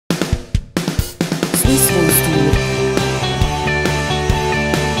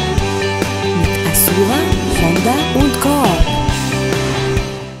und gar.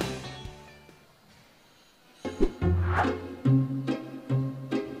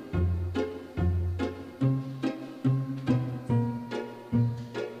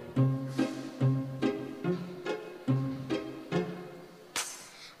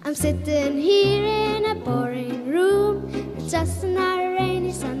 I'm sitting here in a boring room. It's just another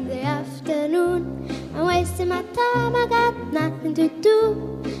rainy Sunday afternoon. I'm wasting my time, I got nothing to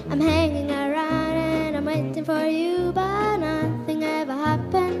do. I'm hanging around and I'm waiting for you, but nothing ever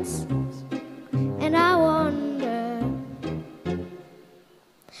happens. And I wonder,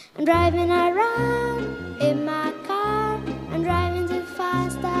 I'm driving around in my car. I'm driving too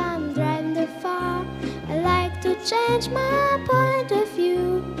fast, I'm driving too far. I like to change my point of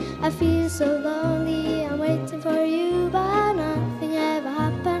view. I feel so lonely, I'm waiting for you, but nothing ever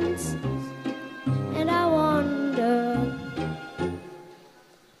happens. And I wonder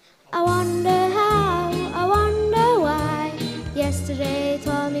how, I wonder why. Yesterday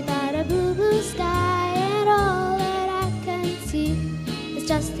told me about a blue, blue sky, and all that I can see is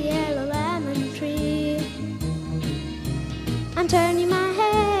just the yellow lemon tree. I'm turning my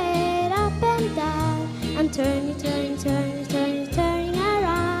head up and down. I'm turning, turning, turning, turning, turning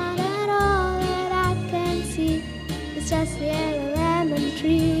around, and all that I can see is just the yellow lemon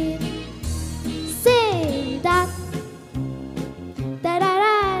tree. Sing that, da da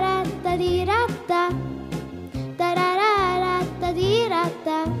da da da dee da da, da da da da da dee da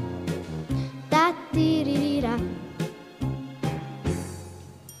da, da dee dee dee da.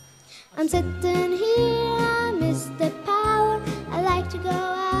 I'm sitting here, I miss the power. I like to go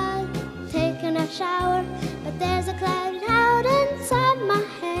out, taking a shower, but there's a cloudy cloud inside my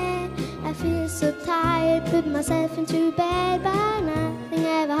head. I feel so tired, put myself into bed, but nothing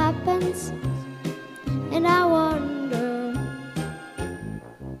ever happens. And I wonder,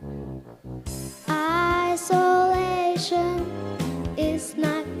 isolation is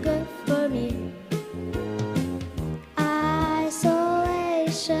not good for me.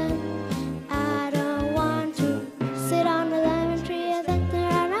 Isolation, I don't want to sit on a lemon tree and let it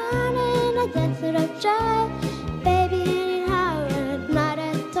run in a desert of joy. Baby, in Howard, not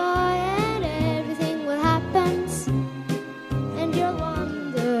a toy, and everything will happen. And you'll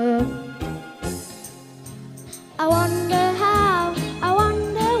wonder, I wonder how, I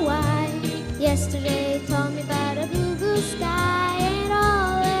wonder why. Yesterday told me about a blue, blue sky, and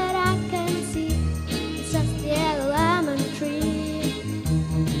all that I can see is just the yellow lemon tree.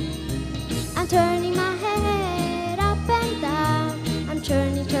 I'm turning my head up and down. I'm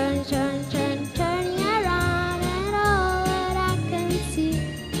turning, turning, turning, turning, turning around, and all that I can see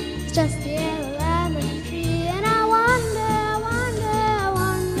is just the yellow lemon tree. And I wonder, I wonder, I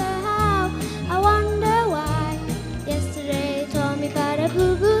wonder how, I wonder why. Yesterday told me about a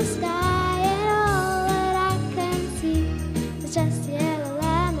blue, blue sky, and all that I can see is just the yellow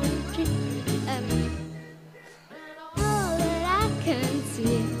lemon tree. All that I can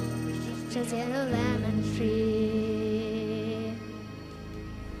see is just yellow lemon tree.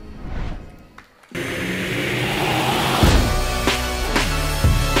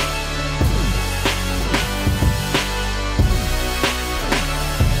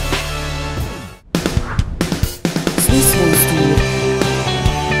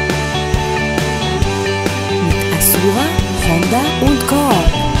 Mit Asura, Honda und